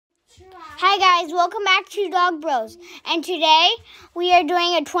Hi guys, welcome back to Dog Bros. And today we are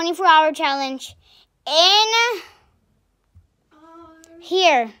doing a 24-hour challenge in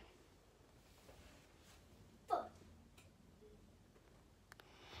here.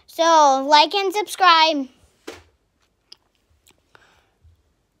 So, like and subscribe.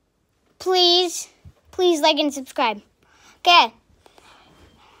 Please like and subscribe. Okay.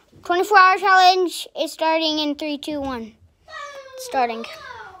 24-hour challenge is starting in 3, 2, 1. Starting.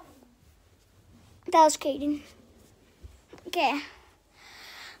 That was Kaden. Okay.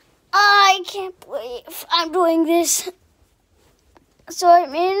 I can't believe I'm doing this. So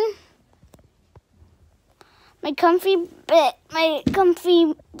I'm in my comfy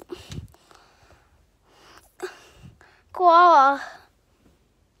koala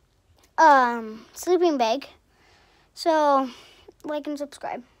sleeping bag. So like and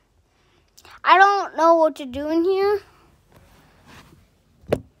subscribe. I don't know what to do in here.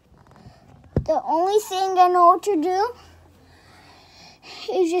 The only thing I know what to do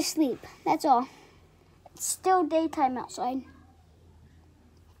is just sleep. That's all. It's still daytime outside.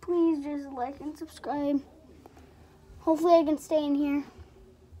 Please just like and subscribe. Hopefully I can stay in here.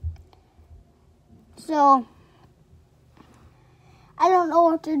 So, I don't know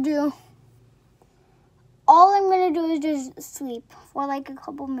what to do. All I'm going to do is just sleep for like a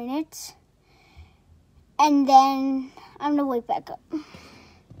couple minutes. And then I'm going to wake back up.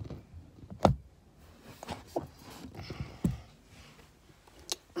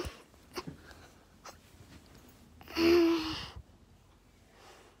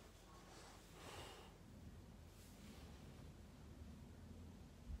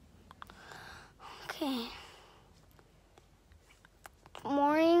 Okay.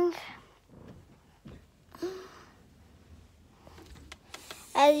 Morning.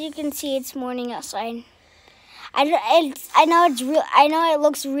 As you can see, it's morning outside. I know it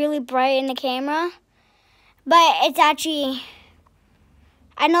looks really bright in the camera, but it's actually.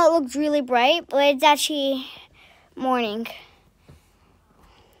 I know it looks really bright, but it's actually morning.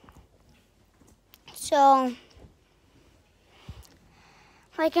 So,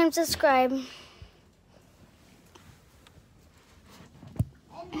 like and subscribe.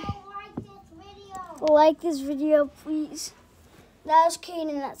 Like this video, please. That was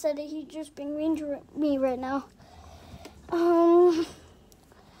Kaden that said that he's just being mean to me right now. I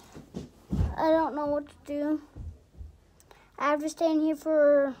don't know what to do. I have to stay in here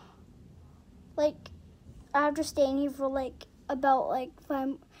for about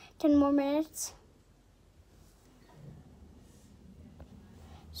 10 more minutes.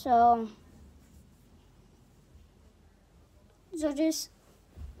 So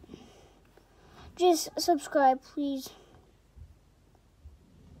just subscribe, please.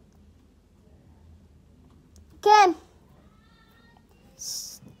 Okay.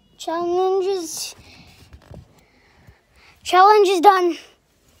 Challenge is done.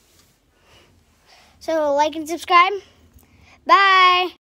 So like and subscribe. Bye.